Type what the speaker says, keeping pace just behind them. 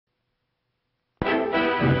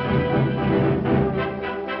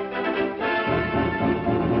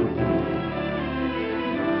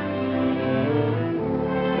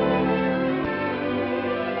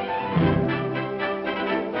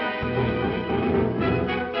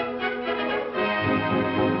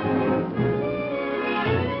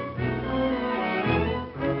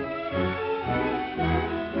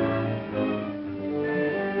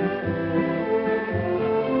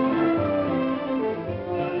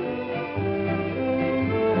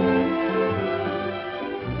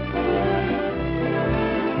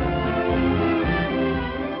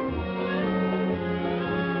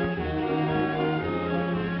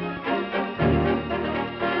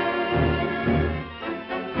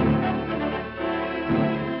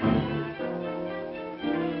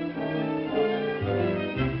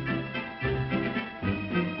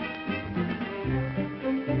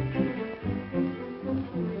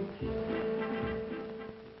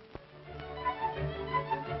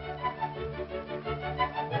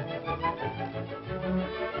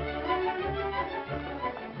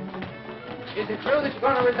Is it true that you're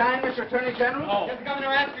going to resign, Mr. Attorney General? No. Did the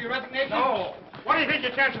governor ask for your resignation? No. What do you think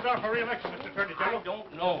your chances are for re-election, Mr. Attorney General? I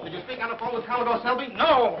don't know. Did you speak on the phone with Commodore Selby?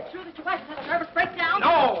 No. Is it true that your wife had a nervous breakdown?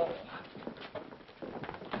 No.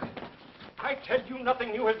 I tell you,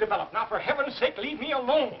 nothing new has developed. Now, for heaven's sake, leave me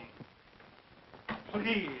alone.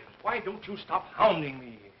 Please, why don't you stop hounding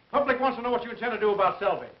me? Public wants to know what you intend to do about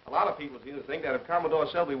Selby. A lot of people seem to think that if Commodore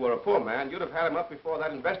Selby were a poor man, you'd have had him up before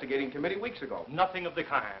that investigating committee weeks ago. Nothing of the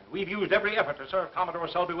kind. We've used every effort to serve Commodore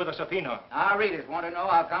Selby with a subpoena. Our readers want to know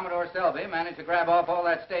how Commodore Selby managed to grab off all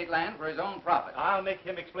that state land for his own profit. I'll make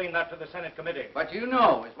him explain that to the Senate committee. But you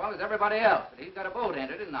know, as well as everybody else, that he's got a boat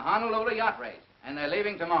entered in the Honolulu yacht race, and they're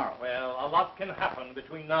leaving tomorrow. Well, a lot can happen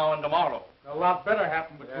between now and tomorrow. A lot better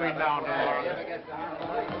happen between now and tomorrow. You ever get to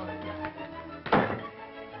Honolulu?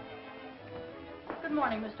 Good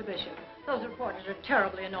morning, Mr. Bishop. Those reporters are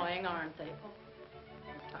terribly annoying, aren't they?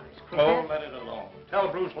 Oh, let it alone. Tell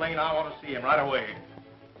Bruce Lane I want to see him right away.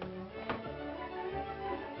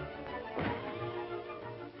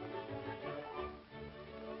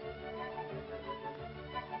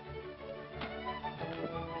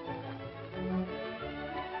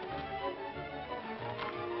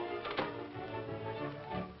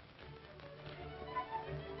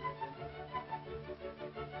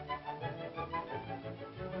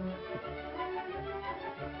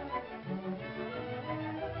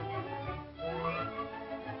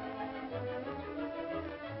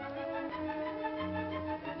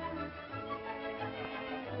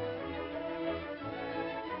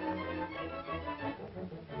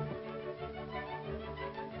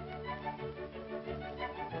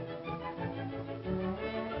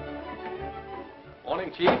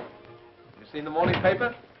 Morning, Chief. You seen the morning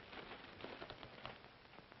paper?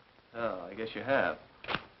 Oh, I guess you have.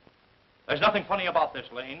 There's nothing funny about this,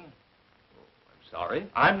 Lane. I'm sorry.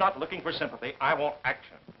 I'm not looking for sympathy. I want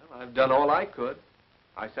action. Well, I've done all I could.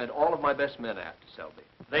 I sent all of my best men after Selby.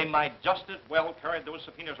 They might just as well carry those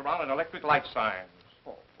subpoenas around in electric light signs.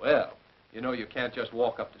 Oh, well, you know you can't just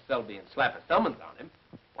walk up to Selby and slap a summons on him.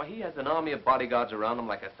 Why, he has an army of bodyguards around him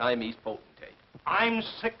like a Siamese potentate. I'm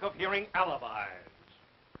sick of hearing alibis.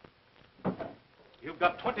 You've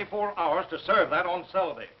got 24 hours to serve that on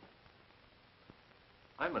Selby.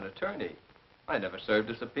 I'm an attorney. I never served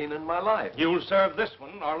a subpoena in my life. You'll serve this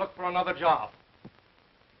one or look for another job.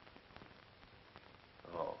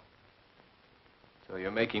 Oh. So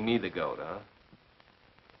you're making me the goat, huh?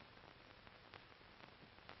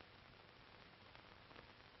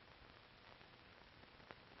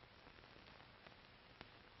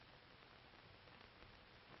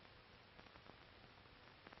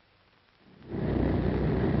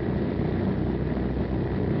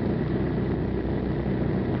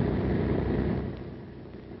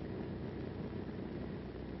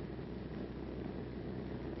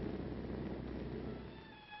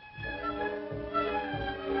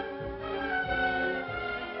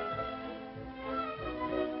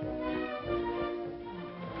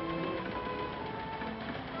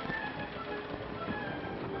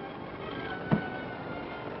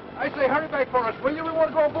 I say, hurry back for us, will you? We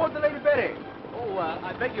want to go aboard the Lady Betty. Oh,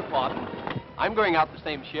 I beg your pardon. I'm going out the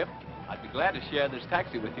same ship. I'd be glad to share this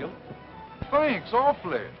taxi with you. Thanks,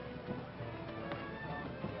 awfully.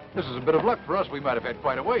 This is a bit of luck for us. We might have had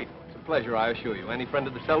quite a wait. It's a pleasure, I assure you. Any friend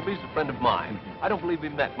of the Selbys is a friend of mine. I don't believe we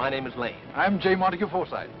met. My name is Lane. I'm J. Montague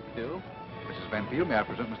Forsythe. You do? Mrs. Van Field, may I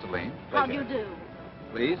present Mr. Lane? How do you do?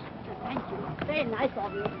 Please? Thank you. Very nice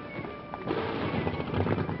of you.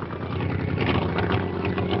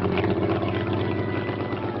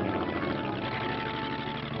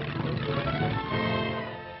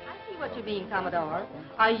 What you mean, Commodore?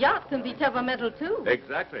 A yacht can be temperamental, too.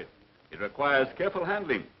 Exactly. It requires careful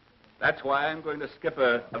handling. That's why I'm going to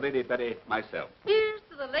skipper a Lady Betty myself. Here's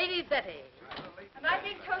to the Lady Betty. Am I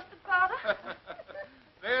being toasted, Father?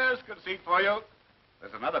 There's conceit for you.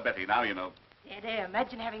 There's another Betty now, you know. There,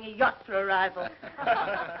 imagine having a yacht for a rival.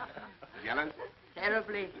 Yelling?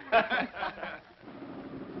 Terribly.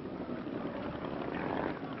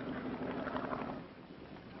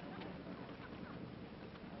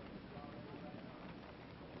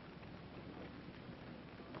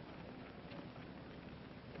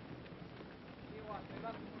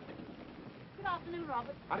 Good afternoon,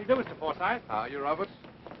 Robert. How do you do, Mr. Forsythe? How are you, Roberts?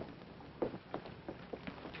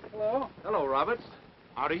 Hello. Hello, Roberts.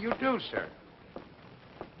 How do you do, sir?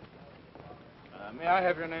 May I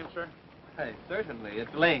have your name, sir? Hey, certainly.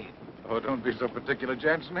 It's Lane. Oh, don't be so particular,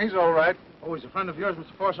 Jensen. He's all right. Oh, he's a friend of yours,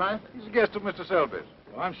 Mr. Forsythe? He's a guest of Mr. Selby's.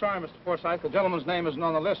 Well, I'm sorry, Mr. Forsythe. The gentleman's name isn't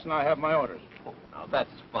on the list, and I have my orders. Oh, now,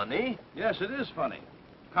 that's funny. Yes, it is funny.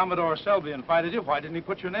 Commodore Selby invited you. Why didn't he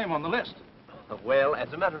put your name on the list? Well,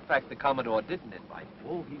 as a matter of fact, the Commodore didn't invite me.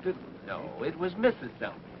 Oh, he didn't. No, it was Mrs.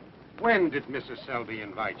 Selby. When did Mrs. Selby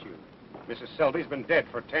invite you? Mrs. Selby's been dead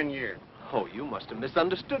for 10 years. Oh, you must have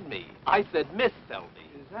misunderstood me. I said Miss Selby.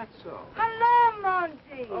 Is that so? Hello,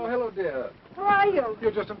 Monty. Oh, hello, dear. How are you?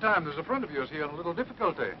 You're just in time. There's a friend of yours here in a little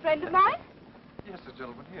difficulty. Friend of mine? Yes, the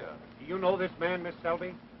gentleman here. Do you know this man, Miss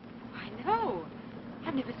Selby? I know.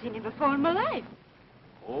 I've never seen him before in my life.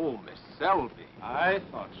 Oh, Miss Selby. I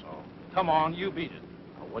thought so. Come on, you beat it.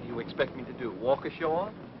 Well, what do you expect me to do, walk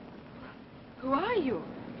ashore? Who are you?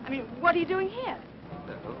 I mean, what are you doing here?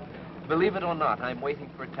 Well, believe it or not, I'm waiting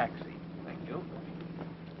for a taxi. Thank you.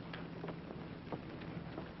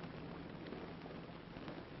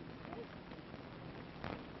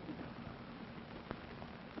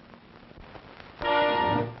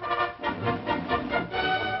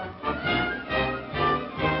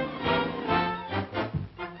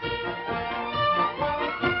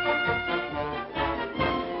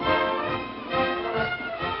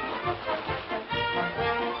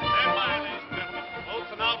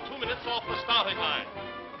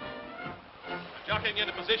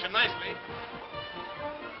 Into position nicely.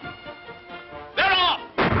 They're off!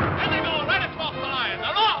 There they go, right across the line.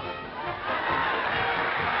 They're off!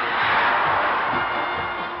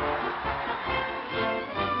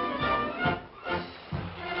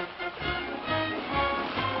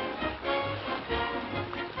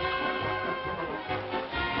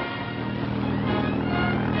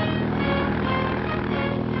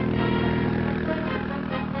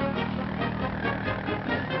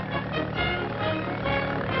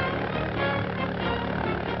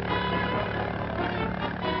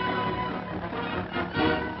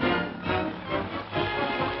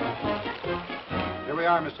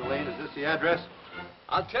 Mr. Lane. Is this the address?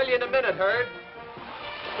 I'll tell you in a minute, Herd.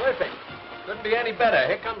 Perfect. Couldn't be any better.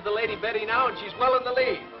 Here comes the Lady Betty now, and she's well in the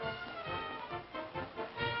lead.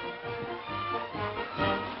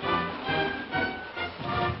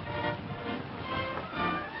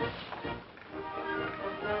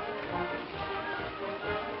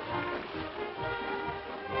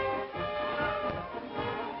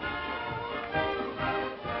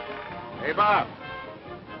 Hey, Bob.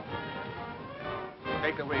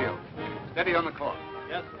 Take the wheel. Steady on the course.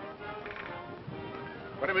 Yes, sir.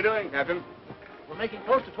 What are we doing, Captain? We're making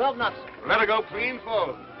close to 12 knots, sir. Let her go clean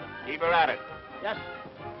full. Keep her at it. Yes,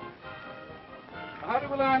 sir. How do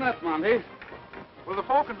we learn that, Monty? Well, the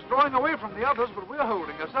Falcon's drawing away from the others, but we're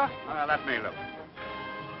holding her, sir. Let me look.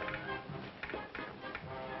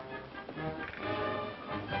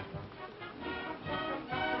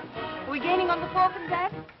 Are we gaining on the Falcon,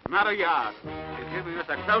 Dad? Not a yard. She's giving us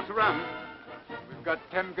a close run. We've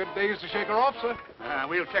got 10 good days to shake her off, sir.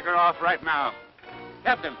 We'll shake her off right now.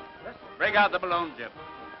 Captain, yes? Break out the balloon jib.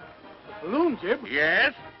 The balloon jib?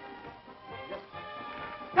 Yes?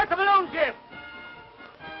 Get the balloon jib!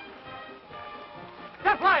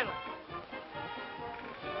 Get flying!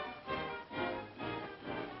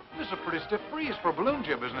 This is a pretty stiff breeze for a balloon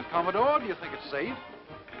jib, isn't it, Commodore? Do you think it's safe?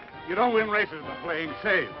 You don't win races by playing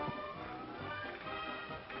safe.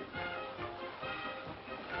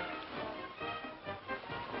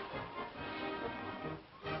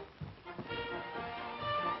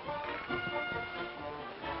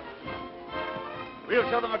 We'll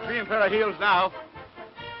show them a clean pair of heels now.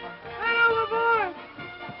 Man overboard!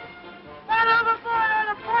 Man overboard on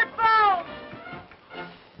the port bow!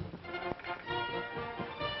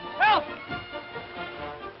 Help!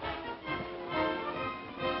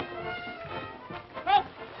 Help!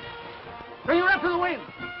 Bring her up to the wind.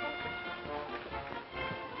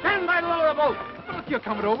 Stand by the lower boat. But look here,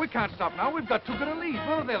 Commodore, we can't stop now. We've got too good a lead.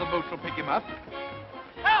 One of the other boats will pick him up.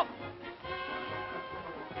 Help!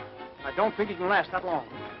 I don't think he can last that long.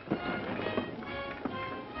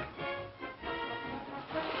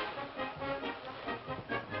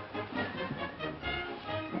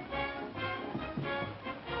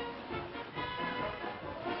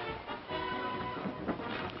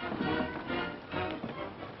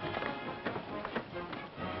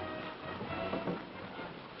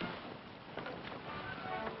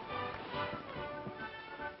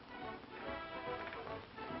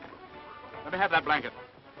 Let me have that blanket.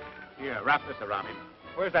 Here, wrap this around him.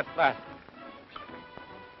 Where's that flask?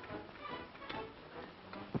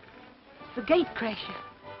 It's the gate crasher.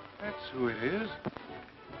 That's who it is.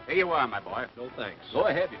 Here you are, my boy. No thanks. Go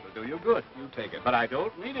ahead, it'll do you good. You take it. But I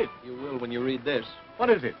don't need it. You will when you read this. What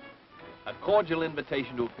is it? A cordial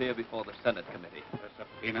invitation to appear before the Senate committee. A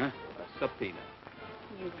subpoena. A subpoena.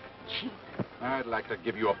 You cheat. I'd like to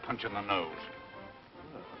give you a punch in the nose.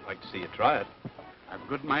 Well, I'd like to see you try it. I've a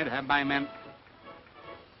good mind to have my men...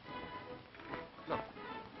 Look,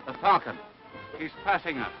 the Falcon. he's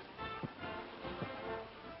passing us.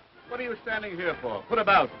 What are you standing here for? Put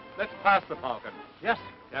about. Let's pass the Falcon. Yes,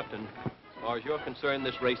 Captain. As far as you're concerned,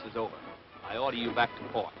 this race is over. I order you back to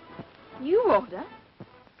port. You order?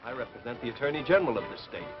 I represent the Attorney General of this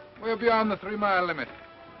state. We're beyond the 3-mile limit.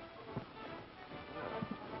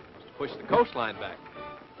 To push the coastline back.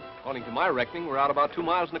 According to my reckoning, we're out about 2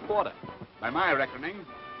 miles and a quarter. By my reckoning,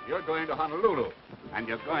 you're going to Honolulu, and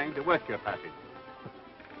you're going to work your passage.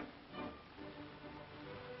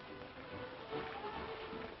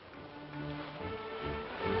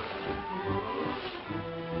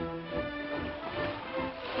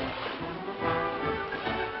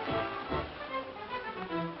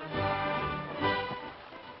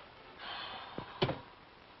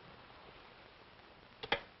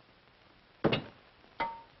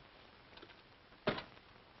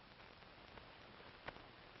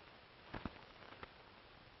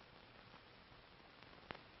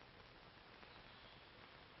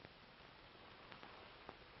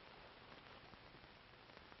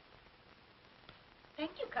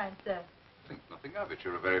 Thank you, kind sir. Think nothing of it.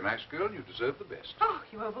 You're a very nice girl, and you deserve the best. Oh,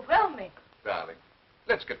 you overwhelm me. Darling,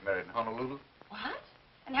 let's get married in Honolulu. What?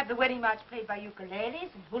 And have the wedding march played by ukuleles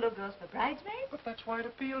and hula girls for bridesmaids? But that's why it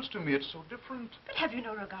appeals to me. It's so different. But have you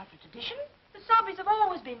no regard for tradition? The Sobbies have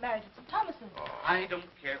always been married at St. Thomas's. Oh. I don't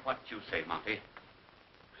care what you say, Monty.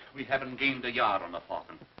 We haven't gained a yard on the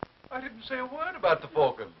Falcon. I didn't say a word about the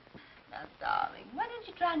Falcon. Now, darling, why don't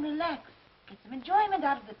you try and relax? Get some enjoyment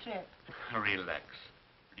out of the trip. Relax.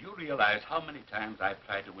 Do you realize how many times I've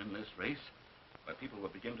tried to win this race? But people will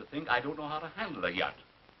begin to think I don't know how to handle a yacht.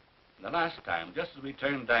 The last time, just as we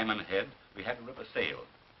turned Diamond Head, we had to rip a sail.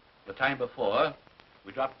 The time before,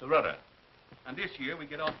 we dropped the rudder. And this year, we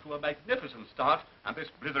get off to a magnificent start, and this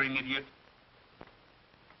blithering idiot...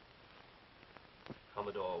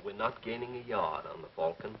 Commodore, we're not gaining a yard on the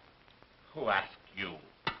Falcon. Who asked you?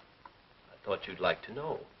 I thought you'd like to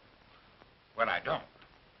know. Well, I don't.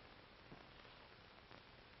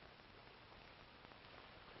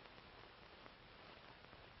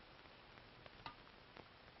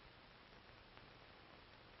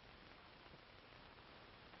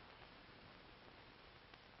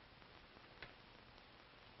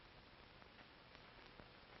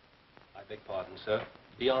 I beg pardon, sir.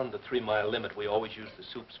 Beyond the 3-mile limit, we always use the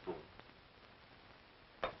soup spoon.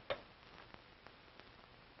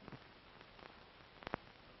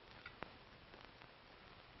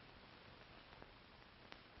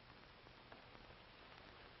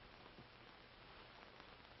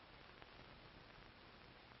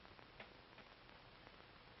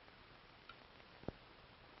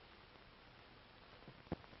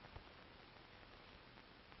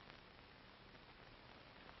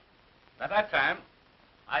 At that time,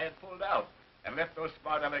 I had pulled out and left those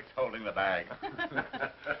smart Alex holding the bag.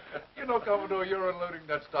 You know, Commodore, your unloading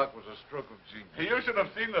that stock was a stroke of genius. You should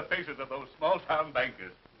have seen the faces of those small-town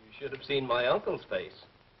bankers. You should have seen my uncle's face.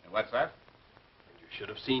 And what's that? And you should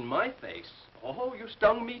have seen my face. Oh, you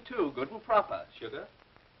stung me too, good and proper, sugar.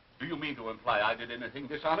 Do you mean to imply I did anything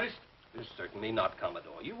dishonest? Certainly not,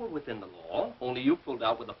 Commodore. You were within the law, only you pulled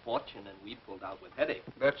out with a fortune and we pulled out with headache.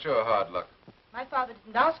 That's your hard luck. My father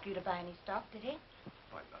didn't ask you to buy any stock, did he?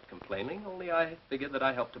 I'm not complaining, only I figured that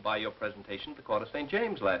I helped to buy your presentation at the Court of St.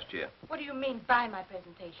 James last year. What do you mean, buy my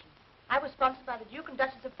presentation? I was sponsored by the Duke and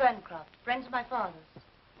Duchess of Ferncroft, friends of my father's.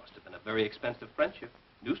 Must have been a very expensive friendship.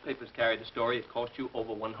 Newspapers carried a story it cost you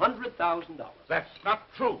over $100,000. That's not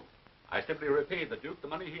true. I simply repaid the Duke the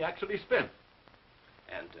money he actually spent.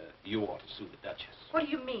 And you ought to sue the Duchess. What do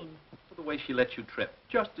you mean? For the way she let you trip,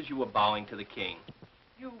 just as you were bowing to the king.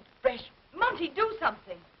 You fresh... Monty, do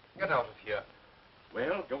something. Get out of here.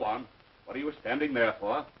 Well, go on. What are you standing there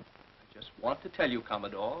for? I just want to tell you,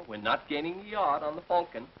 Commodore, we're not gaining a yard on the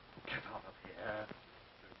Falcon. Get out of here.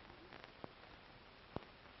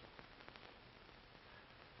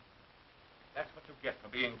 That's what you get for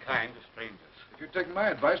being kind to strangers. If you'd taken my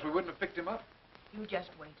advice, we wouldn't have picked him up. You just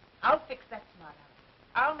wait. I'll fix that smart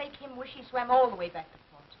aleck. I'll make him wish he swam all the way back to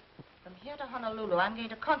port. From here to Honolulu, I'm going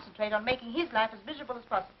to concentrate on making his life as miserable as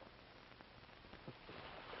possible.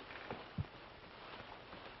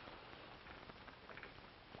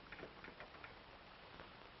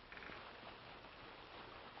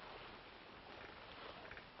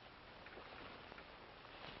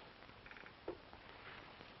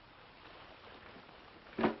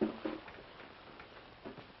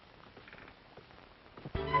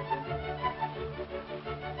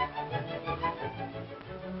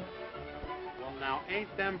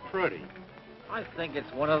 Ain't them pretty? I think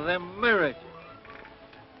it's one of them miracles.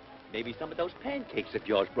 Maybe some of those pancakes of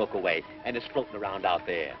yours broke away and is floating around out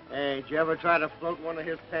there. Hey, did you ever try to float one of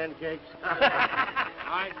his pancakes?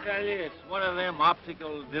 I tell you, it's one of them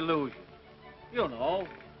optical delusions. You know,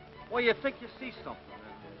 where you think you see something,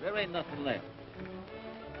 and there ain't nothing left.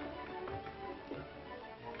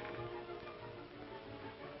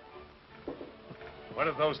 Where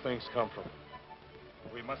did those things come from?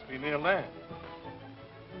 We must be near land.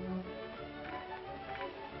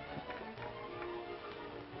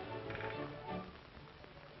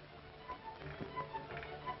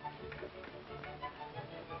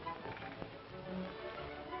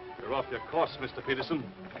 You're off your course, Mr. Peterson.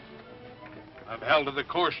 I've held to the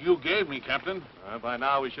course you gave me, Captain. By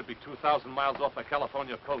now, we should be 2,000 miles off the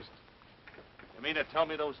California coast. You mean to tell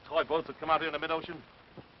me those toy boats that come out here in the mid-ocean?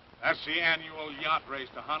 That's the annual yacht race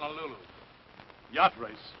to Honolulu. Yacht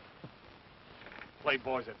race?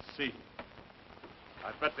 Playboys at sea.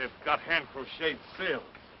 I bet they've got hand-crocheted sails.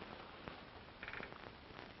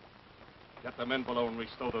 Get the men below and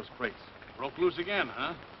restow those crates. Broke loose again,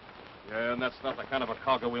 huh? Yeah, and that's not the kind of a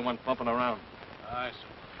cargo we want bumping around. I see.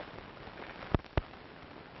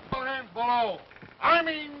 All hands below. I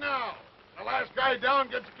mean now. The last guy down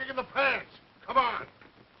gets a kick in the pants. Come on.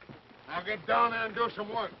 Now get down there and do some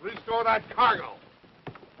work. Restore that cargo.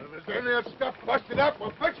 If there's any of that stuff busted up,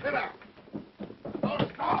 we'll fix it up. No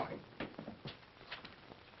stalling.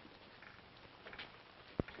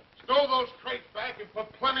 Stow those crates back and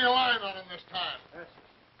put plenty of line on them this time. Yes.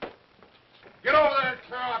 Get over there and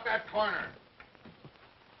clear out that corner.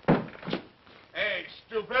 Hey,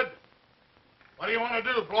 stupid. What do you want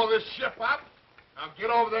to do, blow this ship up? Now get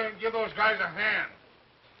over there and give those guys a hand.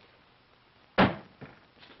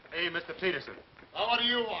 Hey, Mr. Peterson. Now, what do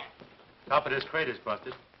you want? Top of this crate is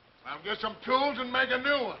busted. Now get some tools and make a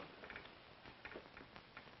new one.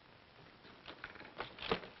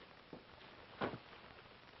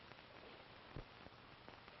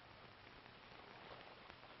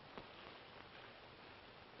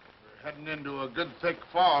 We're heading into a good thick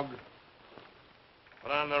fog.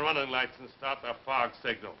 Put on the running lights and start the fog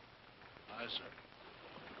signal. Aye, sir.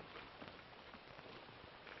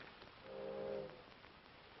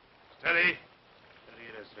 Steady. Steady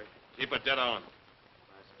it is, sir. Keep it dead on.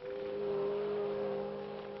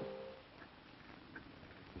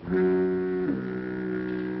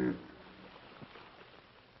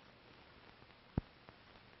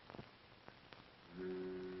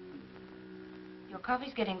 Your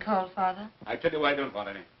coffee's getting cold, Father. I tell you I don't want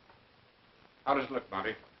any. How does it look,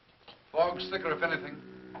 Monty? Fog's thicker, if anything.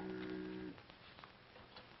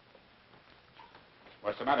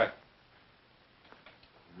 What's the matter?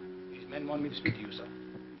 These men want me to speak to you, sir.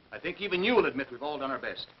 I think even you will admit we've all done our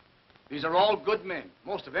best. These are all good men.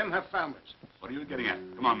 Most of them have families. What are you getting at?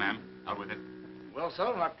 Come on, man. Out with it. Well, sir,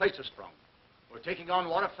 our plates are strong. We're taking on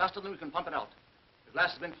water faster than we can pump it out. The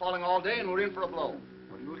glass has been falling all day, and we're in for a blow.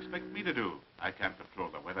 What do you expect me to do? I can't control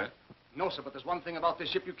the weather. No, sir, but there's one thing about this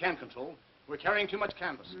ship you can control. We're carrying too much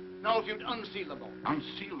canvas. Now, if you'd unseal the boat.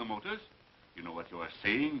 Unseal the motors? You know what you are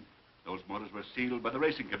saying? Those motors were sealed by the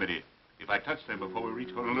racing committee. If I touch them before we reach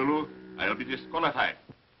Honolulu, I'll be disqualified.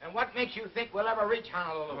 And what makes you think we'll ever reach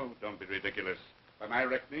Honolulu? Oh, don't be ridiculous. By my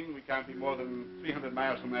reckoning, we can't be more than 300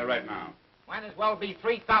 miles from there right now. Might as well be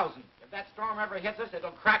 3,000. If that storm ever hits us,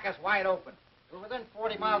 it'll crack us wide open. We're within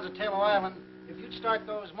 40 miles of Taylor Island. If you'd start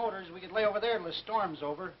those motors, we could lay over there till the storm's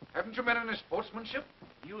over. Haven't you men any sportsmanship?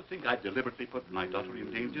 You think I deliberately put my daughter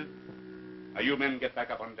in danger? Now, you men get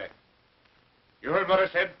back up on deck. You heard what I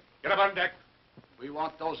said. Get up on deck. We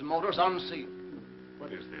want those motors unsealed.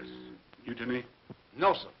 What is this? Mutiny?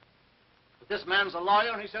 No, sir. But this man's a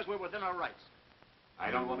lawyer, and he says we're within our rights.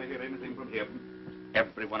 I don't want to hear anything from him.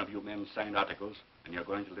 Every one of you men signed articles, and you're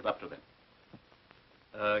going to live up to them.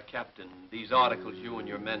 Captain, these articles you and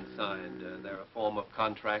your men signed, they're a form of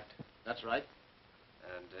contract? That's right.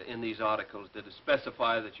 And in these articles, did it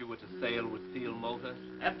specify that you were to sail with steel motors?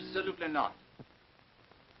 Absolutely not.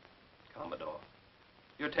 Commodore,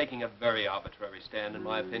 you're taking a very arbitrary stand, in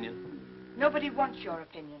my opinion. Nobody wants your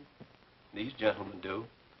opinion. These gentlemen do.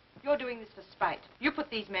 You're doing this for spite. You put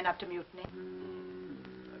these men up to mutiny.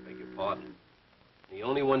 I beg your pardon. The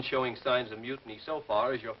only one showing signs of mutiny so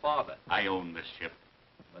far is your father. I own this ship.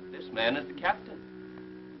 But this man is the captain.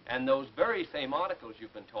 And those very same articles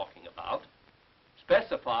you've been talking about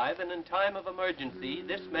specify that in time of emergency,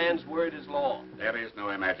 this man's word is law. There is no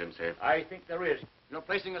emergency. I think there is. You're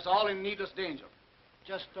placing us all in needless danger.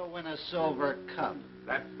 Just to win a silver cup.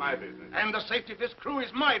 That's my business. And the safety of this crew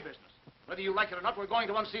is my business. Whether you like it or not, we're going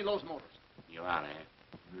to unseal those motors. You are, eh?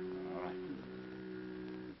 All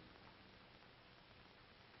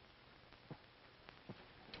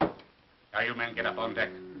right. Now, you men get up on deck.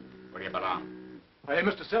 where you belong. Hey,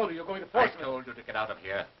 Mr. Selby, you're going to force me. I told you to get out of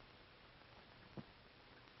here.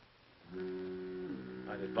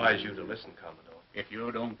 I'd advise you to listen, Commodore. If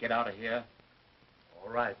you don't get out of here... All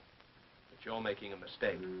right. But you're making a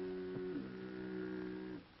mistake.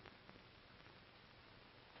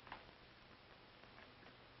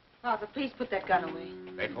 Father, please put that gun away.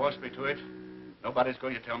 They forced me to it. Nobody's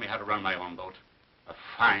going to tell me how to run my own boat. A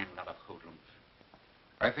fine lot of hoodlums.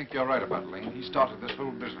 I think you're right about Lane. He started this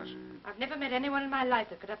whole business. I've never met anyone in my life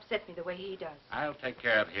that could upset me the way he does. I'll take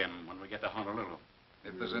care of him when we get to Honolulu.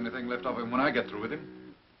 If there's anything left of him when I get through with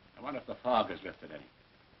him. I wonder if the fog has lifted any.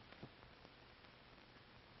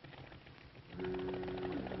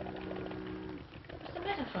 What's the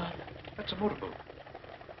matter, Father? That's a motorboat.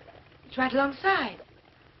 It's right alongside.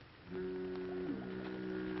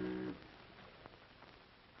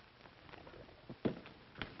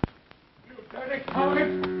 Dirty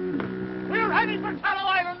coward! We're heading for Tallow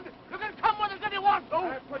Island. You can come with us if you want to.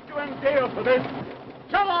 I put you in jail for this.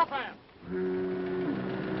 Shove off, man.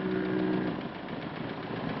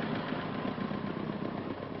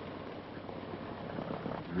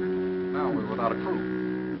 Now we're without a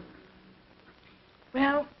crew.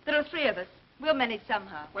 Well, there are 3 of us. We'll manage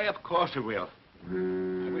somehow. Why, of course we will.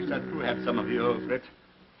 I wish that crew had some of you, old Fritz.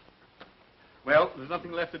 Well, there's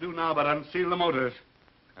nothing left to do now but unseal the motors.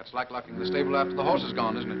 That's like locking the stable after the horse is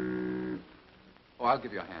gone, isn't it? Oh, I'll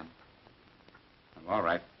give you a hand. All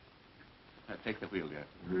right. Now, take the wheel there.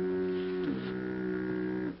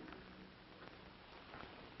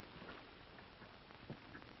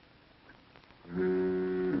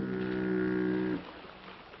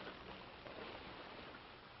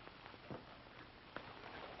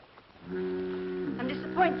 I'm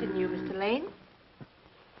disappointed in you, Mr. Lane.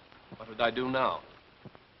 What did I do now?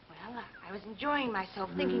 Well, I was enjoying myself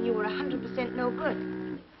thinking you were 100% no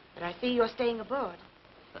good. But I see you're staying aboard.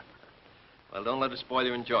 Well, don't let it spoil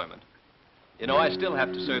your enjoyment. You know, I still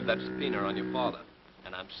have to serve that subpoena on your father.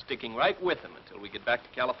 And I'm sticking right with him until we get back to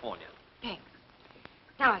California. Thanks.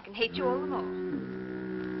 Now I can hate you all the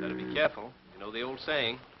more. Better be careful. You know the old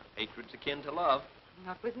saying, hatred's akin to love.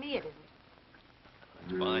 Not with me, it isn't.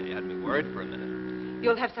 That's fine. You had me worried for a minute.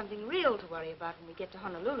 You'll have something real to worry about when we get to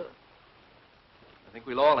Honolulu. I think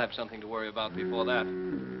we'll all have something to worry about before that.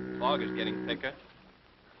 The fog is getting thicker.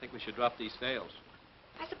 I think we should drop these sails.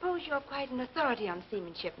 I suppose you're quite an authority on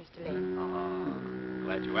seamanship, Mr. Lane.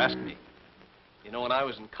 Glad you asked me. You know, when I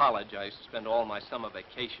was in college, I used to spend all my summer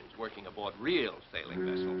vacations working aboard real sailing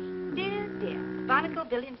vessels. Dear, dear. Barnacle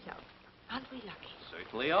Bill himself. Aren't we lucky?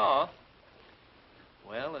 Certainly are.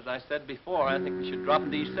 Well, as I said before, I think we should drop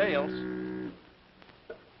these sails.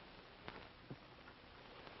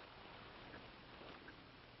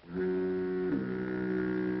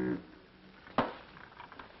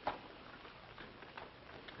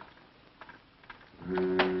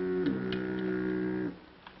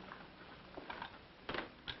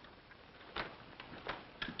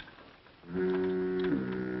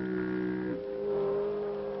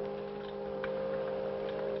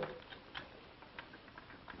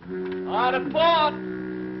 Out of port!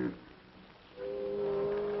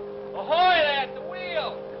 Ahoy there at the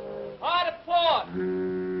wheel! Out of port!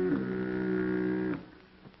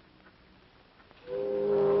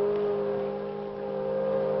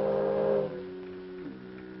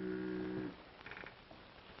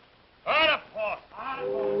 Out of port! Out of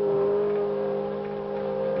port!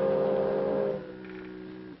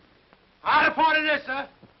 Out of port it is, sir.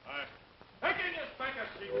 Take in your spanker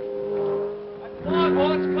seat.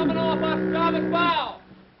 Foghorn's coming off our starboard bow.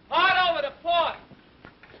 Hard over to port.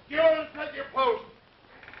 Secure and take your post.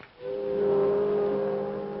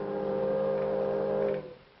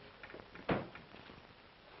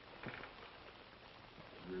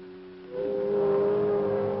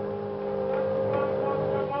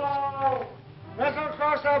 Vessel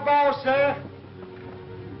across our bow, sir.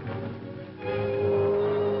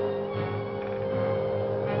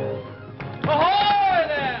 Ahoy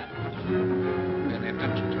there! Pay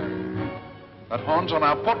attention to him. That horn's on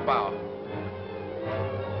our port bow.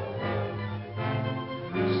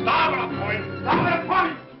 Starboard point! Starboard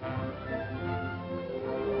point!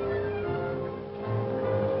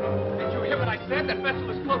 Did you hear what I said? That vessel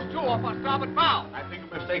is close to off our starboard bow. I think I'm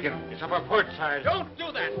mistaken. It's up our port side. Don't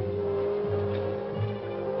do that!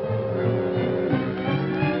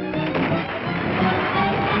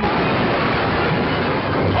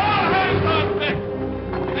 All hands on deck!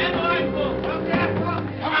 And line full!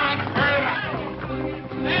 Come on, hurry up!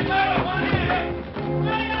 Stand by, one in!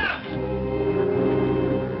 Hurry up!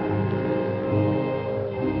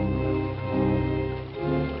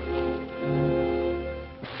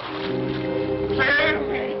 Save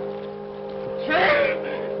me!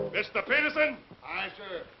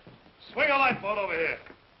 Swing a lifeboat over here.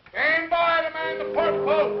 Stand by to man the port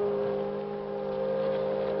boat.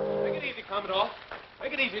 Take it easy, Commodore.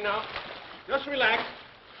 Take it easy now. Just relax.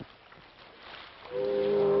 Throw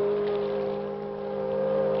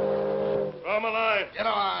him a line. Get a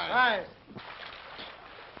line. Right.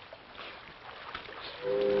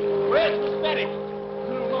 Where's the steady?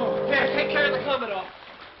 Here, take care of the Commodore.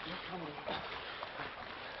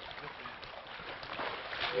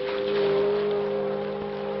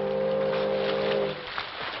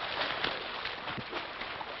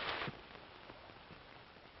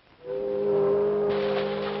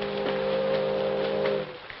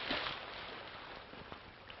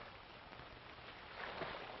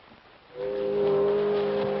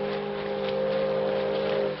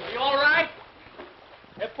 You all right?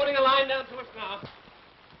 They're putting a line down to us now.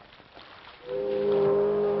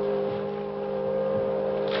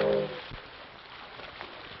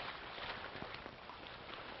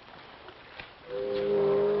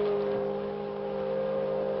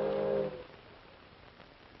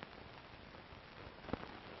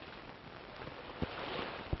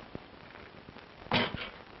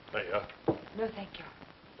 There you are. No, thank you.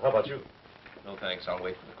 How about you? No, thanks. I'll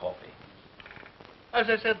wait for the coffee. As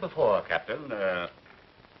I said before, Captain,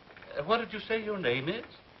 what did you say your name is?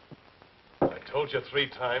 I told you 3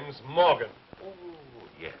 times, Morgan. Oh,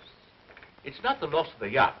 yes. It's not the loss of the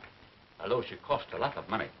yacht, although she cost a lot of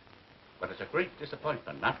money. But it's a great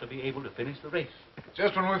disappointment not to be able to finish the race.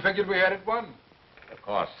 Just when we figured we had it won. Of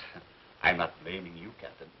course, I'm not blaming you,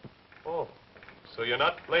 Captain. Oh, so you're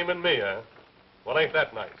not blaming me, huh? Well, ain't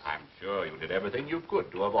that nice? I'm sure you did everything you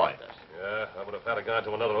could to avoid us. Yeah, I would have had to go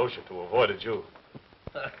to another ocean to avoid you.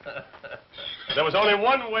 There was only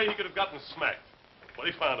one way he could have gotten smacked. But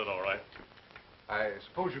he found it all right. I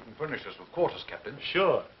suppose you can furnish us with quarters, Captain.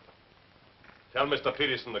 Sure. Tell Mr.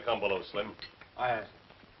 Peterson to come below, Slim. Aye.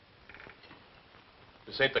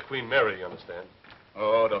 This ain't the Queen Mary, you understand?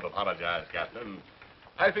 Oh, don't apologize, Captain.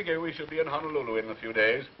 I figure we should be in Honolulu in a few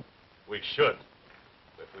days. We should.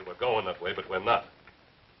 If we were going that way, but we're not.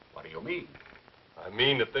 What do you mean? I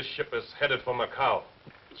mean that this ship is headed for Macau.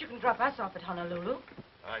 But you can drop us off at Honolulu.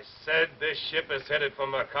 I said this ship is headed for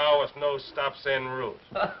Macau with no stops en route.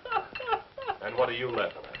 And what are you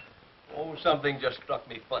laughing at? Oh, something just struck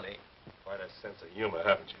me funny. Quite a sense of humor,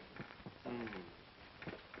 haven't you?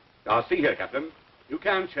 Now, see here, Captain. You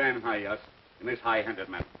can't Shanghai us in this high-handed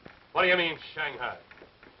manner. What do you mean, Shanghai?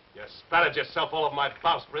 You spattered yourself all over my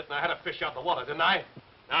bowsprit, and I had to fish out the water, didn't I?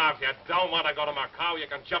 Now, if you don't want to go to Macau, you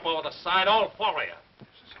can jump over the side, all 4 of you. This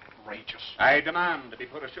is outrageous. I demand to be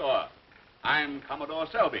put ashore. I'm Commodore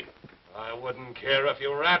Selby. I wouldn't care if you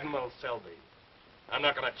were Admiral Selby. I'm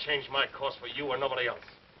not going to change my course for you or nobody else.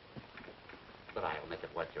 But I'll make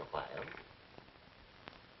it worth your while.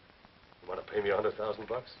 You want to pay me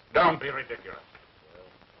 $100,000? Don't be ridiculous.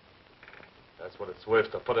 That's what it's worth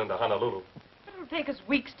to put into Honolulu. It'll take us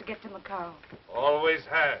weeks to get to Macau. Always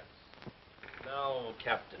has. Now,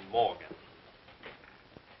 Captain Morgan,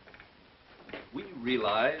 we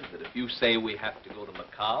realize that if you say we have to go to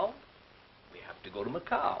Macau, we have to go to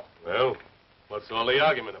Macau. Well, what's all the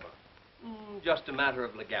argument about? Just a matter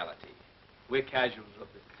of legality. We're casuals of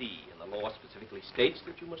the sea, and the law specifically states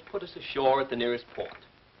that you must put us ashore at the nearest port.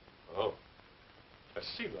 Oh, a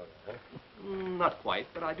sea lawyer, huh? Not quite,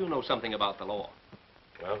 but I do know something about the law.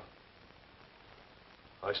 Well,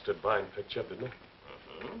 I stood by and picked you up, didn't I?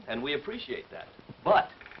 And we appreciate that.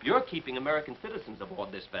 But you're keeping American citizens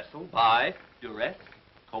aboard this vessel by duress,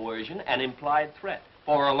 coercion, and implied threat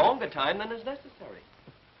for a longer time than is necessary.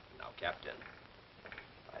 Now, Captain,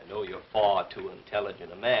 I know you're far too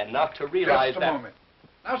intelligent a man not to realize Just a moment.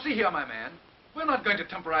 Now, see here, my man. We're not going to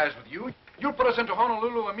temporize with you. You'll put us into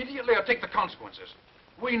Honolulu immediately or take the consequences.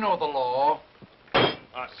 We know the law.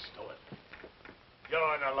 Us do it.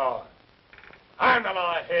 You're the law. I'm the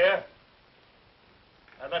law here.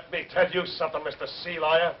 And let me tell you something, Mr. Sea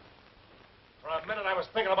Lawyer. For a minute, I was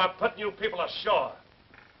thinking about putting you people ashore.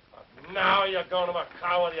 But now you're going to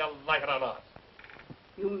Macau whether you like it or not.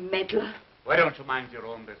 You meddler. Why don't you mind your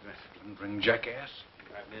own business? Blundering jackass.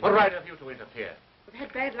 What right have you to interfere? We've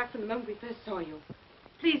had bad luck from the moment we first saw you.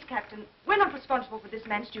 Please, Captain, we're not responsible for this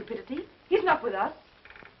man's stupidity. He's not with us.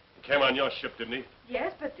 He came on your ship, didn't he?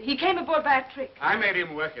 Yes, but he came aboard by a trick. I made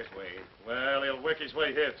him work his way. Well, he'll work his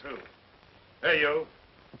way here, too. Hey, you.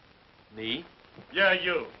 Me? Yeah,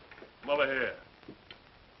 you. Come over here.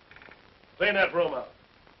 Clean that room out.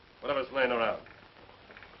 Whatever's laying around.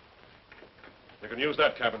 You can use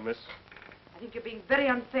that cabin, miss. I think you're being very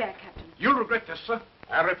unfair, Captain. You'll regret this, sir.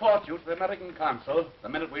 I'll report you to the American consul the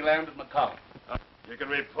minute we land at Macau. You can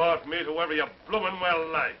report me to wherever you bloomin'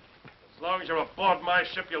 well like. As long as you're aboard my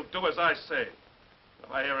ship, you'll do as I say.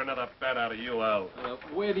 If I hear another bat out of you, I'll...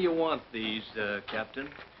 Where do you want these, Captain?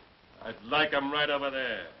 I'd like 'em right over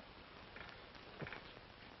there.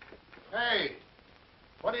 Hey,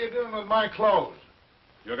 what are you doing with my clothes?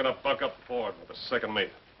 You're gonna buck up forward with the second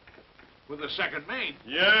mate. With the second mate?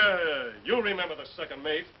 Yeah, you remember the second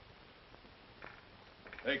mate.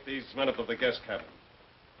 Take these men up to the guest cabin.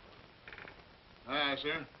 Aye,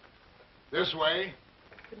 sir. This way.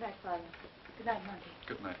 Good night, Father. Good night, Monty.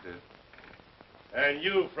 Good night, Dad. And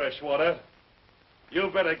you, Freshwater, you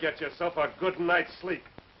better get yourself a good night's sleep.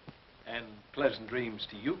 And pleasant dreams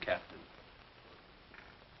to you, Captain.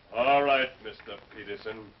 All right, Mr.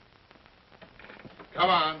 Peterson. Come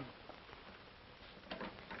on.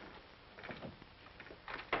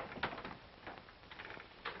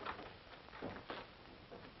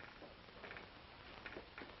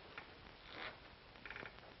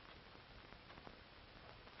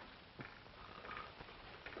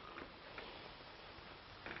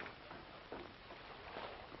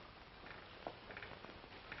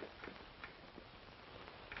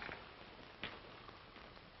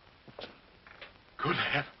 Good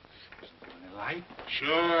heavens. Isn't there any light?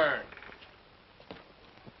 Sure.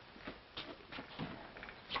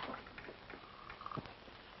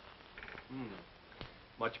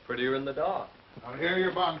 Much prettier in the dark. Now, here are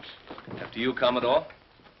your bunks. After you, Commodore.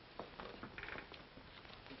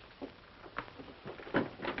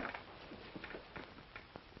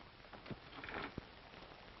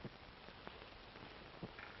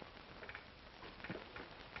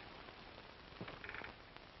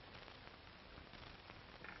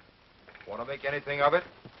 Want to make anything of it?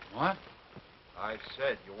 What? I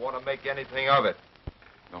said, you want to make anything of it.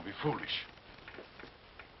 Don't be foolish.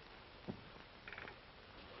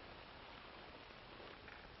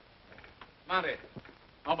 Monty,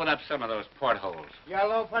 open up some of those portholes.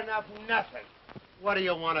 You'll open up nothing. What do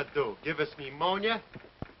you want to do? Give us pneumonia?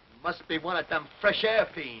 Must be one of them fresh air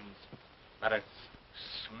fiends. But it's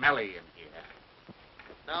smelly in here.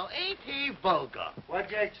 Now, ain't he vulgar?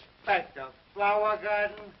 What'd you expect, a flower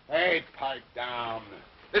garden? Hey, pipe down.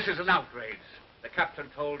 This is an outrage. The captain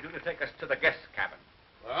told you to take us to the guest cabin.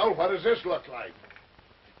 Well, what does this look like?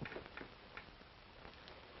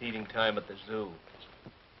 Feeding time at the zoo.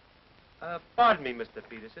 Pardon me, Mr.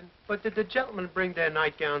 Peterson, but did the gentlemen bring their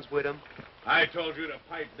nightgowns with them? I told you to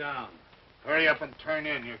pipe down. Hurry up and turn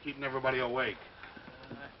in. You're keeping everybody awake.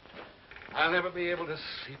 I'll never be able to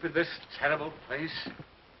sleep in this terrible place.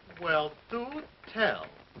 Well, do tell.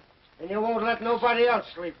 And you won't let nobody else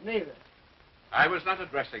sleep, neither. I was not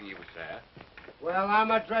addressing you, sir. Well,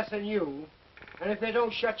 I'm addressing you. And if you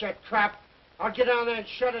don't shut your trap, I'll get down there and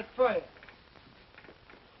shut it for you.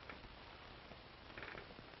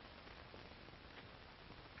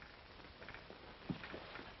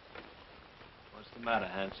 What's the matter,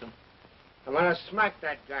 handsome? I'm gonna smack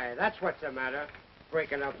that guy. That's what's the matter.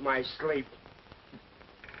 Breaking up my sleep.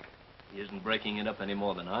 He isn't breaking it up any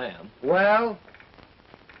more than I am. Well?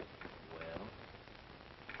 Well?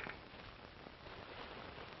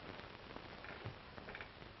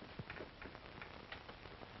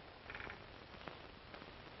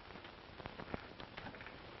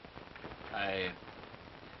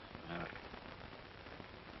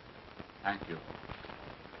 Thank you.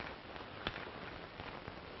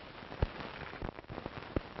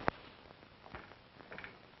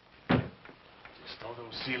 Just all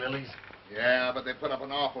those sea lilies? Yeah, but they put up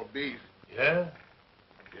an awful beef. Yeah?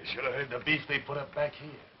 You should have heard the beef they put up back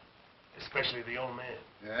here. Especially the old man.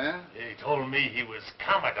 Yeah? He told me he was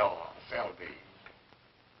Commodore Selby.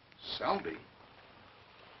 Selby?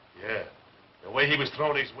 Yeah. The way he was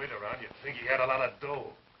throwing his weight around, you'd think he had a lot of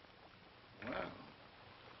dough. Well,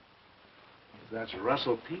 if that's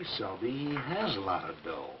Russell P. Selby, he has a lot of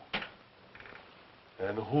dough.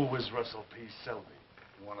 And who was Russell P. Selby?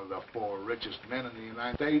 One of the 4 richest men in the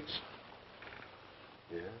United States.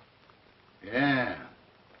 Yeah? Yeah.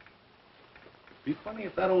 Be funny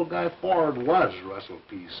if that old guy Ford was Russell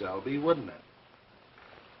P. Selby, wouldn't it?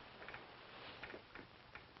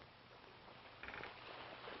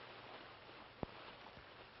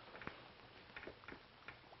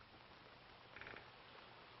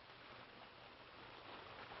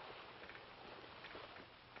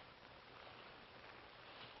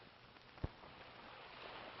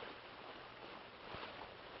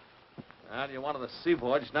 Well, you wanted a sea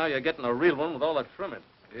voyage, now you're getting a real one with all the trimming.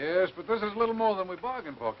 Yes, but this is a little more than we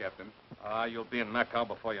bargained for, Captain. You'll be in Macau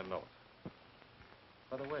before you know it.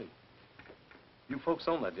 By the way, you folks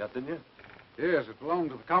own that yacht, didn't you? Yes, it belonged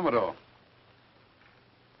to the Commodore.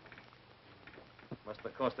 Must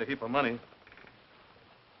have cost a heap of money.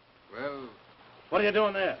 Well... What are you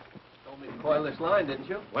doing there? Told me to coil this line, didn't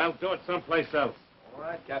you? Well, do it someplace else. All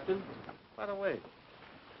right, Captain. By the way,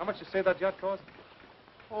 how much you say that yacht cost?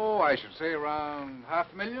 Oh, I should say around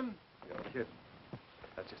 $500,000. You're kidding.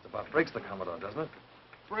 That just about breaks the Commodore, doesn't it?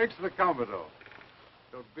 Breaks the Commodore.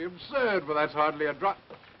 Don't be absurd, but that's hardly a drop.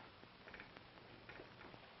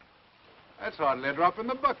 That's hardly a drop in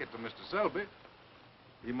the bucket to Mr. Selby.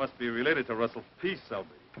 He must be related to Russell P. Selby.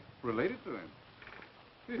 Related to him?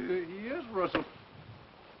 He is Russell.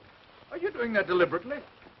 Are you doing that deliberately?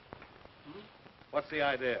 What's the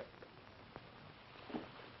idea?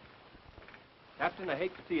 Captain, I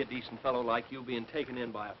hate to see a decent fellow like you being taken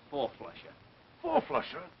in by a four-flusher.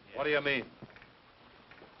 Four-flusher? Yes. What do you mean?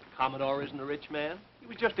 Commodore isn't a rich man. He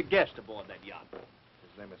was just a guest aboard that yacht.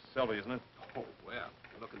 His name is Selby, isn't it? Oh, well,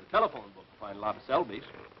 look in the telephone book to find a lot of Selbys.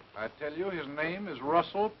 I tell you, his name is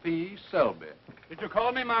Russell P. Selby. Did you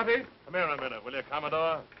call me, Marty? Come here a minute, will you,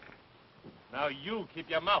 Commodore? Now you keep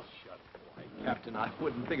your mouth shut. Why, Captain, I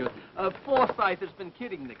wouldn't think of it. Forsyth has been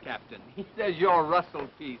kidding the captain. He says you're Russell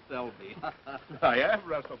P. Selby. I am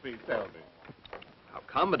Russell P. Selby. Now,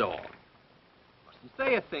 Commodore, mustn't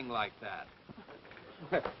say a thing like that.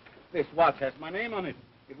 This watch has my name on it.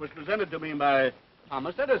 It was presented to me by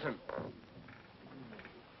Thomas Edison.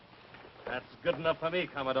 That's good enough for me,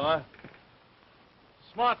 Commodore.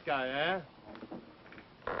 Smart guy,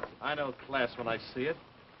 eh? I know class when I see it.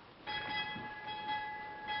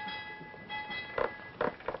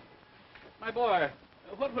 My boy,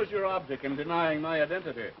 what was your object in denying my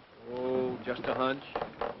identity? Oh, just a hunch.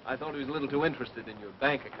 I thought he was a little too interested in your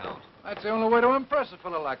bank account. That's the only way to impress a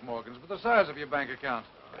fellow like Morgan's, with the size of your bank account.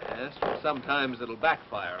 Yes, but sometimes it'll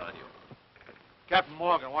backfire on you. Captain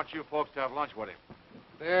Morgan wants you folks to have lunch with him.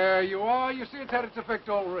 There you are. You see, it's had its effect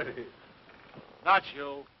already. Not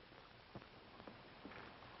you.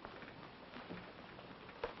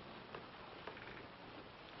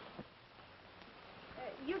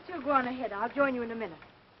 You two go on ahead. I'll join you in a minute.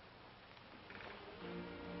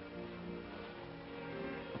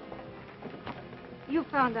 You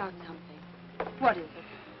found out something. What is it?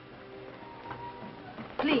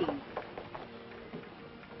 Please.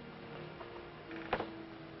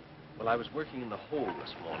 Well, I was working in the hold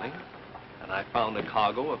this morning, and I found a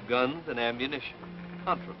cargo of guns and ammunition.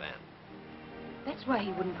 Contraband. That's why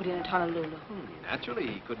he wouldn't put in at Honolulu. Naturally,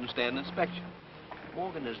 he couldn't stand inspection.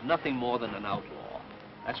 Morgan is nothing more than an outlaw.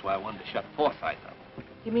 That's why I wanted to shut Forsyth up.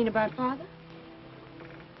 You mean about Father?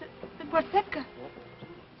 But what's that got?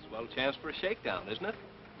 Swell chance for a shakedown, isn't it?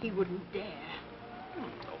 He wouldn't dare.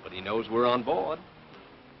 Nobody knows we're on board.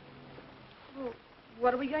 Well,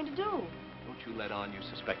 what are we going to do? Don't you let on you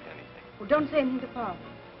suspect anything. Well, don't say anything to Father.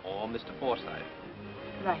 Or Mr. Forsyth.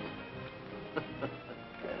 Right.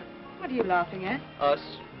 What are you laughing at? Us.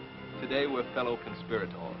 Today we're fellow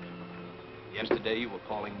conspirators. Yesterday you were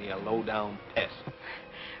calling me a low-down pest.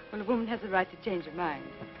 Well, a woman has the right to change her mind.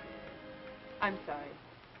 I'm sorry.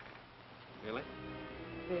 Really?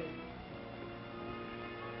 Very.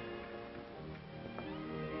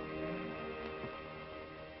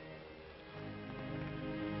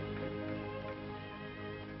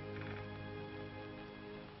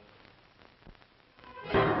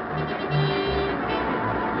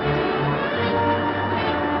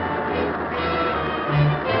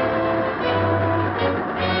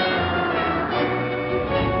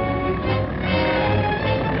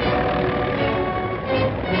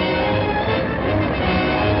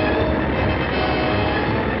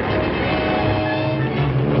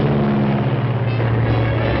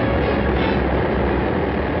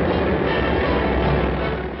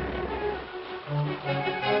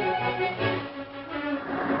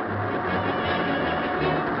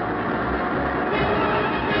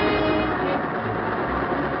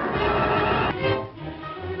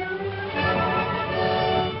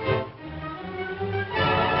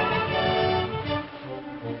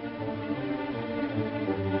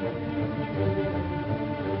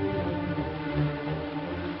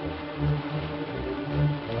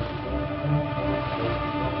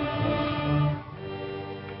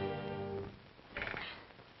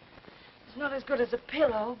 As good as a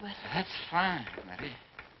pillow, but... That's fine, Letty.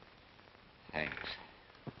 Thanks.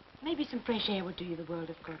 Maybe some fresh air would do you the world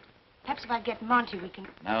of good. Perhaps if I get Monty, we can...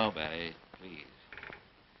 No, Betty, please.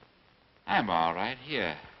 I'm all right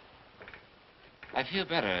here. I feel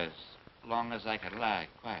better as long as I can lie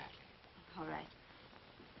quietly. All right.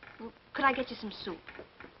 Well, could I get you some soup?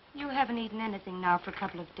 You haven't eaten anything now for a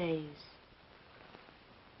couple of days.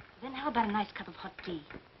 Then how about a nice cup of hot tea?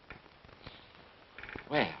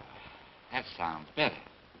 Well, that sounds better.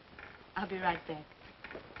 I'll be right back.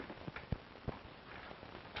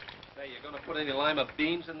 Say, you going to put any lima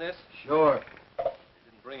beans in this? Sure.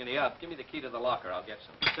 Didn't bring any up, give me the key to the locker. I'll get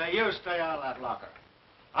some. Say, you stay out of that locker.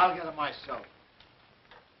 I'll get it myself.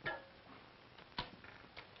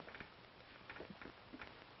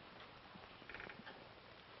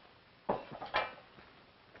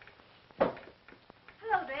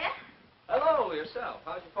 Hello there. Hello, yourself.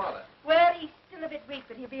 How's your father? Well, he's still a bit weak,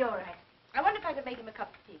 but he'll be all right. I wonder if I could make him a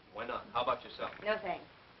cup of tea. Why not? How about yourself? No, thanks.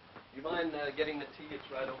 You mind getting the tea? It's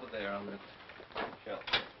right over there on that shelf.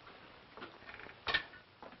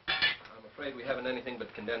 I'm afraid we haven't anything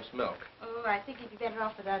but condensed milk. Oh, I think you'd be better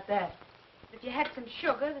off without that. If you had some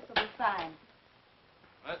sugar, this will be fine.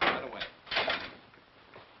 Right away.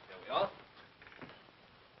 There we are.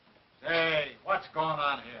 Say, what's going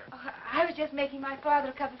on here? Oh, I was just making my father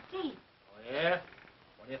a cup of tea. Oh, yeah?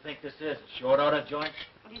 What do you think this is, a short order joint?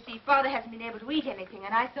 Well, you see, Father hasn't been able to eat anything,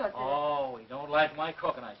 and I thought that... Oh, he don't like my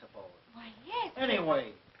cooking, I suppose. Why, yes.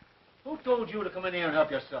 Anyway, who told you to come in here and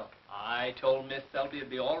help yourself? I told Miss Selby it'd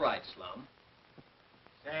be all right, Slum.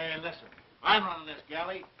 Say, listen, I'm running this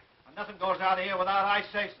galley, and nothing goes out of here without I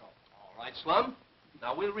say so. All right, Slum.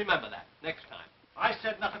 Now, we'll remember that next time. I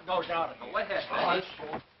said nothing goes out of here. Go ahead, All right.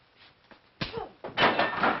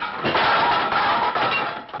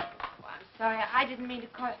 I'm sorry, I didn't mean to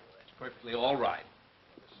call... It's perfectly all right.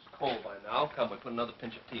 This is cold by now. Come, we'll put another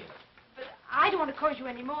pinch of tea in it. But I don't want to cause you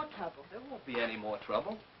any more trouble. There won't be any more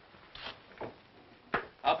trouble.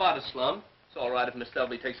 How about it, Slum? It's all right if Miss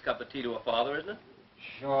Selby takes a cup of tea to her father, isn't it?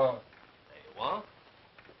 Sure. There you are.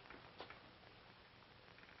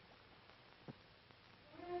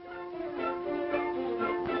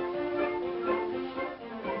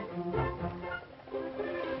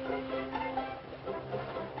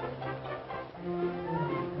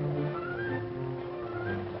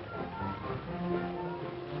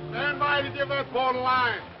 Stand by to give that boat a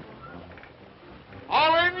line.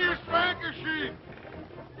 All in your spanker sheet.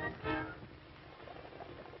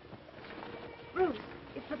 Bruce,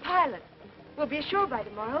 it's the pilot. We'll be ashore by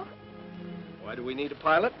tomorrow. Why do we need a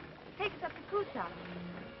pilot? Take us up to Coosaw.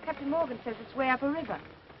 Captain Morgan says it's way up a river.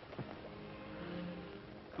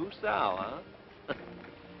 Coosaw, huh?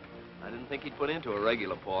 I didn't think he'd put into a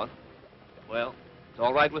regular port. Well, it's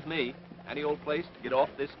all right with me. Any old place to get off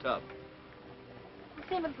this tub. It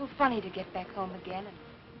seemed a little funny to get back home again and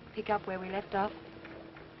pick up where we left off.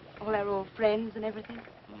 All our old friends and everything.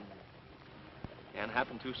 Can't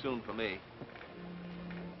happen too soon for me.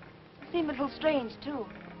 It seemed a little strange, too.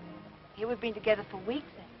 Here we've been together for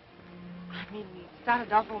weeks. And, I mean, we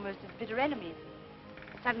started off almost as bitter enemies.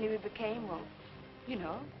 Suddenly we became, well, you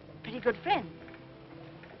know, pretty good friends.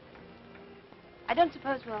 I don't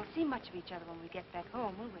suppose we'll see much of each other when we get back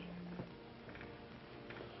home, will we?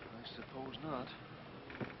 I suppose not.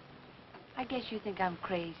 I guess you think I'm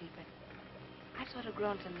crazy, but I've sort of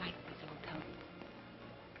grown to like this old town.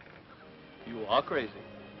 You are crazy.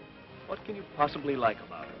 What can you possibly like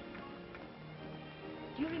about it?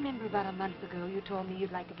 Do you remember about a month ago you told me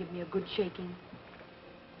you'd like to give me a good shaking?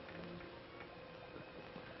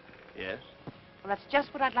 Yes? Well, that's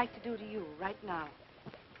just what I'd like to do to you right now.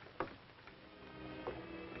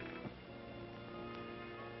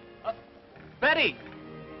 Betty!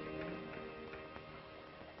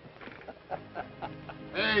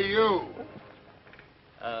 Hey, you.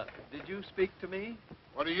 Did you speak to me?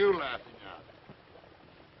 What are you laughing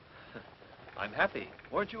at? I'm happy.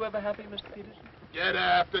 Weren't you ever happy, Mr. Peterson? Get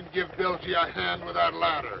aft and give Bilgy a hand with that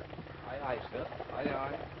ladder. Aye, aye, sir. Aye,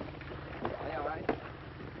 aye. Aye, aye.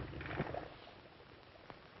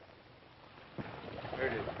 Here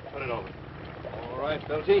it is. Put it over. All right,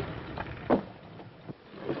 Bilgy.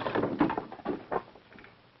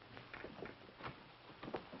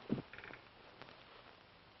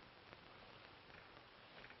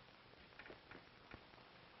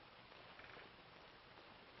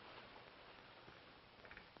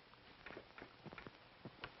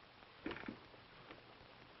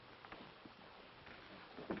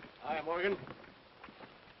 Hi, Morgan.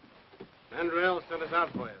 Mandrill sent us out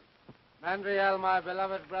for you. Mandriel, my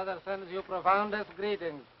beloved brother, sends you profoundest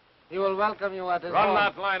greetings. He will welcome you at his Run home.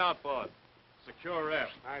 that line outboard. Secure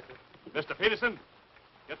rest. Aye, sir. Mr. Peterson,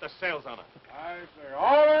 get the sails on it. I say,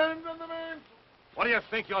 all hands in the main. What do you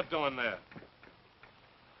think you're doing there?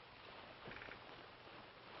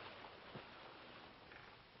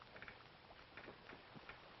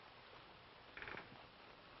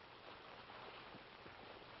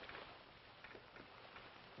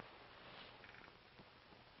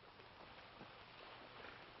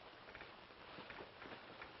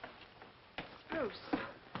 Bruce.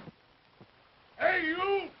 Hey,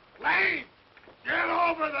 you! Lane! Get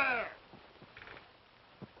over there!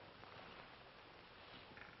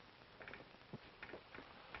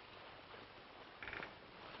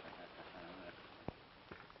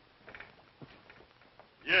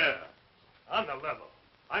 On the level.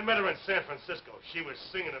 I met her in San Francisco. She was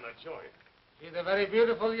singing in a joint. She's a very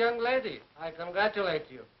beautiful young lady. I congratulate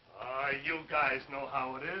you. You guys know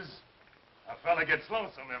how it is. A fella gets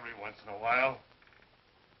lonesome every once in a while.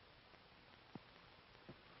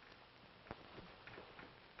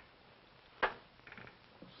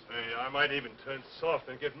 Say, I might even turn soft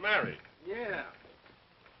and get married. Yeah,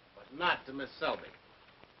 but not to Miss Selby.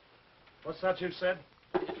 What's that you said?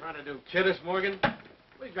 What are you trying to do, kid us, Morgan?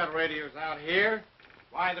 We've got radios out here.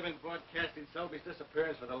 Why, they've been broadcasting Selby's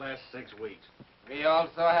disappearance for the last 6 weeks. We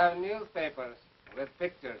also have newspapers with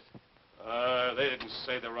pictures. They didn't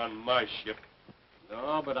say they're on my ship.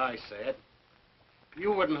 No, but I said.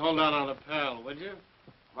 You wouldn't hold out on a pal, would you?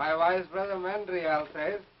 My wise brother Mandriel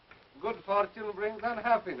says, good fortune brings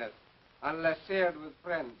unhappiness, unless shared with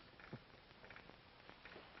friends.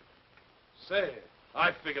 Say,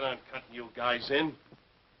 I figured on cutting you guys in.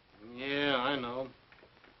 Yeah, I know.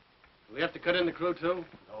 Do we have to cut in the crew, too?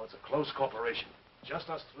 No, it's a close corporation. Just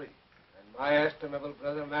us three. And my estimable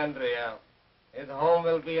brother Mandriel. His home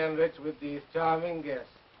will be enriched with these charming guests.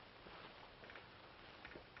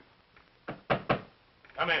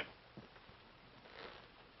 Come in.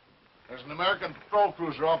 There's an American patrol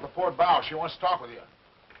cruiser off the port bow. She wants to talk with you.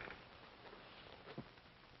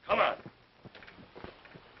 Come on.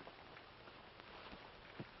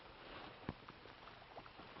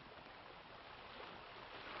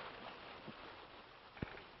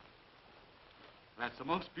 That's the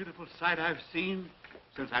most beautiful sight I've seen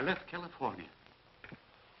since I left California.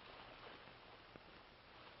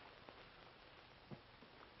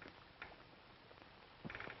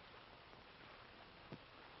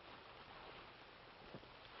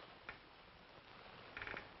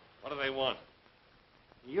 What do they want?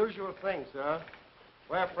 The usual thing, sir.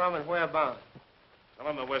 Where from and where bound? Tell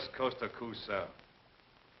them the west coast of Cusao.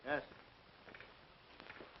 Yes.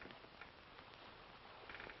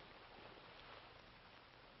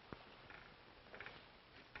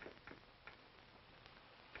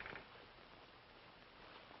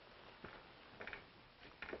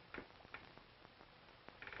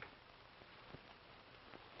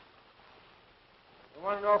 I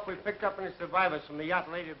want to know if we picked up any survivors from the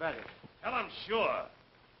yacht Lady Betty. Tell them sure.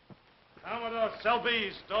 Commodore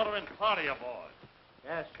Selby's daughter and party aboard.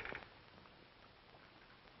 Yes.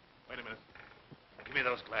 Wait a minute. Give me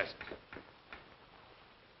those glasses.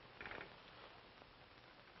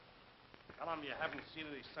 Tell them you haven't seen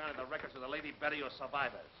any sign of the records of the Lady Betty or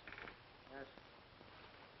survivors. Yes.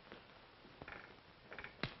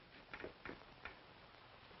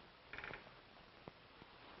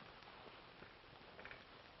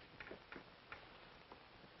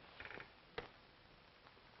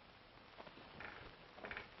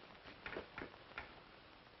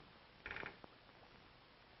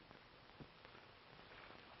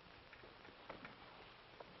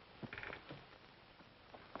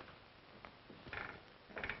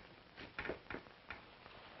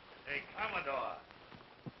 Hey, Commodore.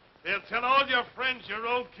 They'll tell all your friends you're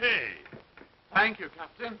okay. Thank you,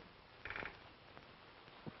 Captain.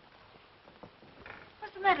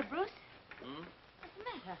 What's the matter, Bruce? Hmm? What's the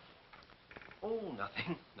matter? Oh,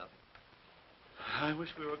 nothing. Nothing. I wish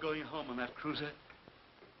we were going home on that cruiser.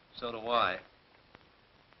 So do I.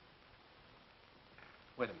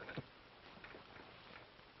 Wait a minute.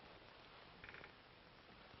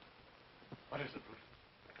 What is it, Bruce?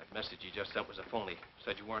 That message you just sent was a phony.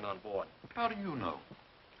 Said you weren't on board. How do you know?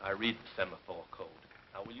 I read the semaphore code.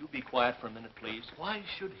 Now, will you be quiet for a minute, please? Why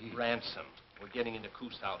should he? Ransom. We're getting into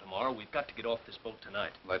Cusao tomorrow. We've got to get off this boat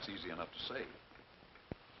tonight. That's easy enough to say.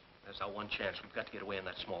 That's our one chance. We've got to get away in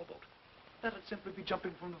that small boat. That'd simply be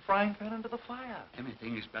jumping from the frying pan into the fire.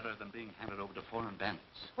 Anything is better than being handed over to foreign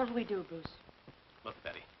bandits. What'll we do, Bruce? Look,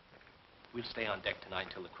 Betty, we'll stay on deck tonight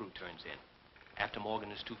until the crew turns in. After Morgan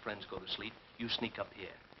and his two friends go to sleep, you sneak up here.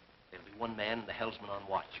 There'll be one man and the helmsman on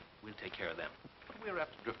watch. We'll take care of them. But we're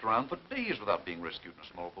apt to drift around for days without being rescued in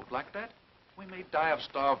a small boat like that. We may die of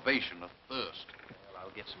starvation or thirst. Well,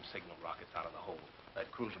 I'll get some signal rockets out of the hold.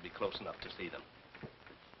 That cruise will be close enough to see them.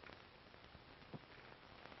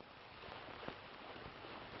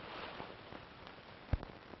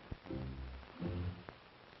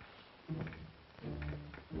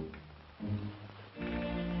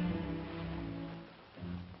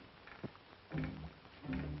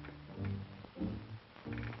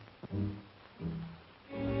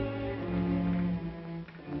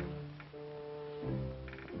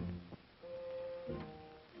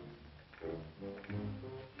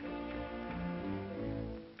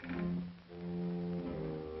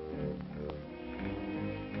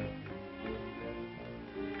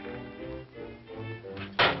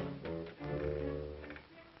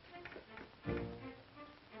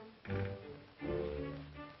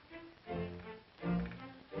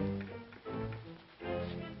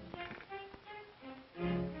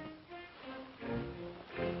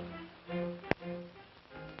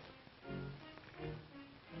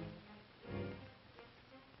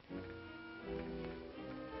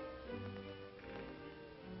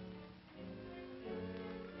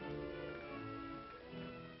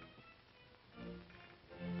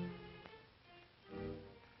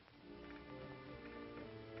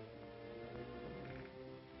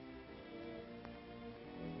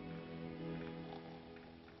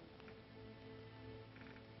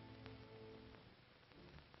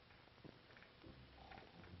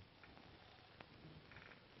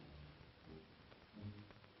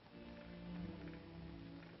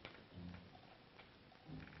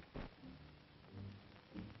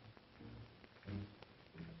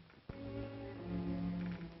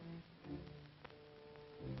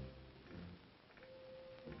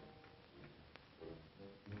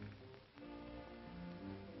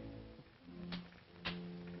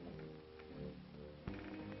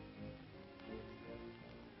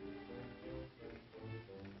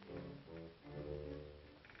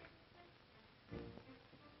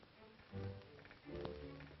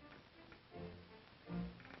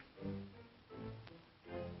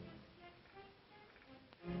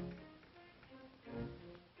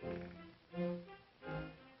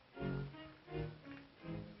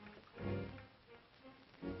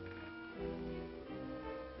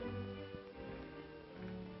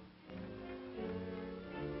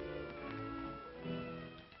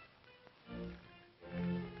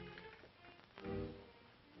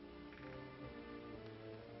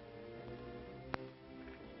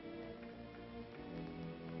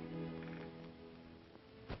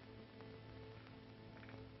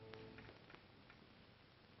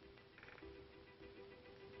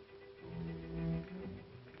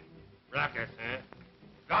 Suckers, huh?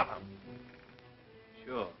 Drop them.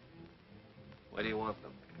 Sure. Where do you want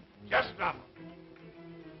them? Just drop them.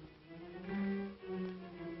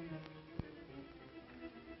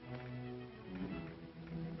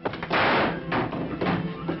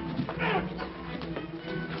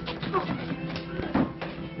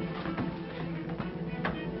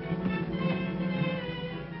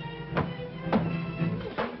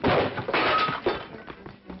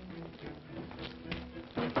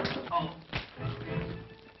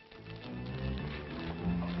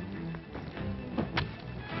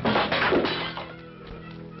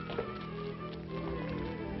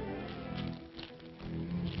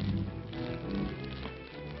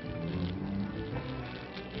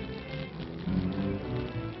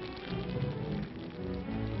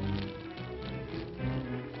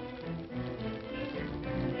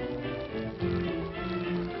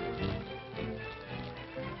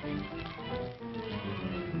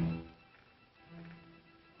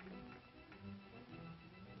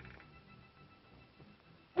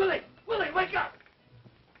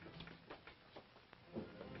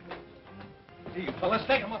 Well, let's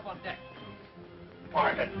take him up on deck.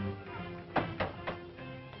 Margaret.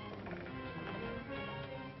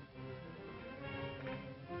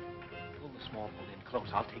 Pull the small boat in close.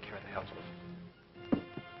 I'll take care of the helmsman.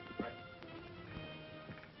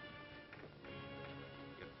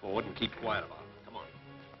 Get forward and keep quiet about it. Come on.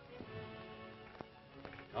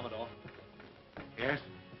 Commodore. Yes?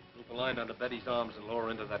 Loop a line under Betty's arms and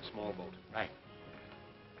lower into that small boat. Right.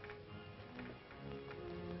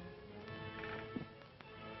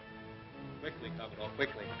 Quickly, Commodore,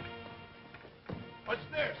 quickly. What's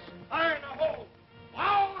this? Fire in the hole.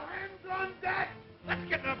 All hands on deck. Let's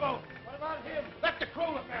get in the boat. What about him? Let the crew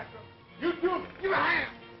look after him. You two, give a hand.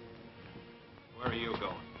 Where are you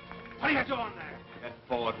going? What are you doing there? Get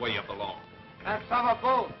forward where you belong. That's our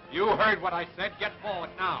boat. You heard what I said. Get forward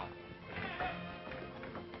now.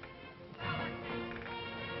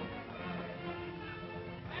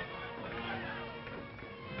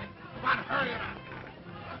 Come on, hurry it up.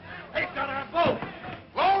 Take out our boat.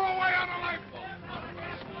 Lower away on the lifeboat.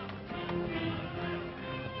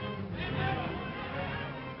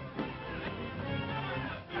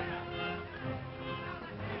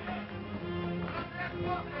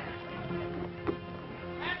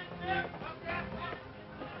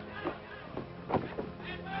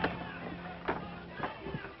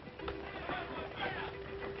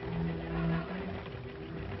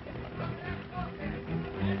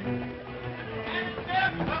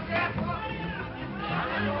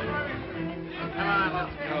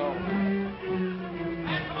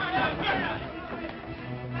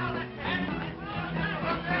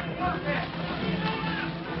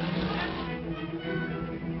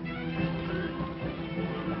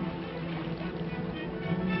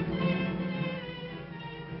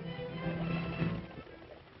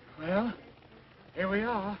 Well, here we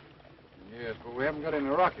are. Yes, but we haven't got any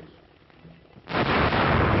rockets.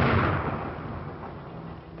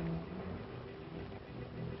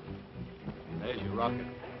 There's your rocket.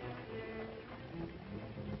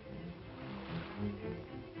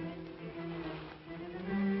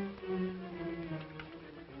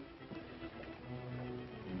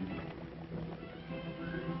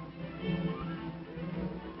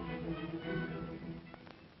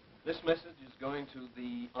 This message is going to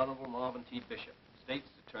the Honorable Marvin T. Bishop, State's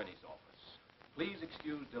Attorney's Office. Please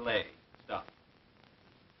excuse delay. Stop.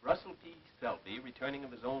 Russell P. Selby, returning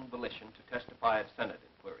of his own volition to testify at Senate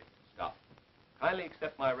inquiry. Stop. Kindly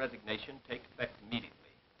accept my resignation. Take effect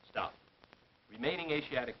immediately. Stop. Remaining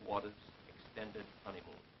Asiatic waters, extended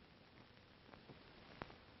honeymoon.